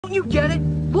Don't you get it?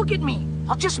 Look at me.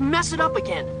 I'll just mess it up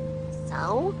again.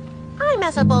 So? I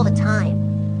mess up all the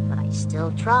time, but I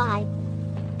still try.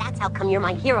 That's how come you're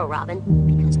my hero, Robin.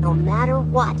 Because no matter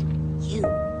what, you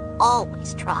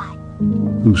always try.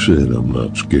 Who said I'm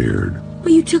not scared?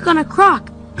 But you took on a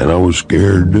croc. And I was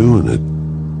scared doing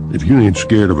it. If you ain't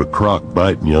scared of a croc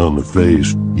biting you on the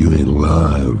face, you ain't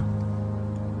alive.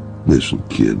 Listen,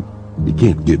 kid, you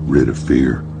can't get rid of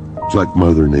fear. It's like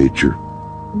Mother Nature.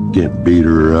 You can't beat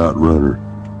her or outrun her.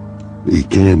 But you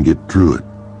can get through it.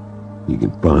 You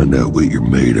can find out what you're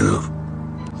made of.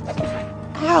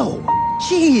 Ow!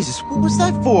 Jeez, what was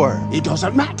that for? It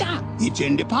doesn't matter. It's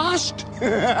in the past.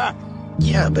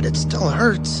 Yeah, but it still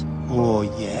hurts. Oh,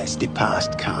 yes, the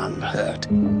past can hurt.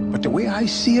 But the way I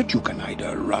see it, you can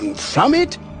either run from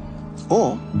it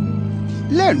or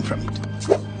learn from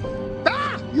it.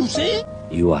 Ah, you see?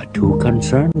 You are too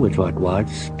concerned with what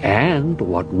was and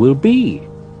what will be.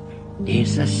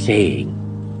 There's a saying.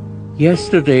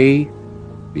 Yesterday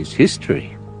is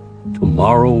history.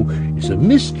 Tomorrow is a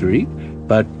mystery,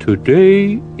 but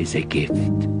today is a gift.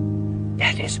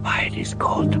 That is why it is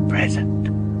called the present.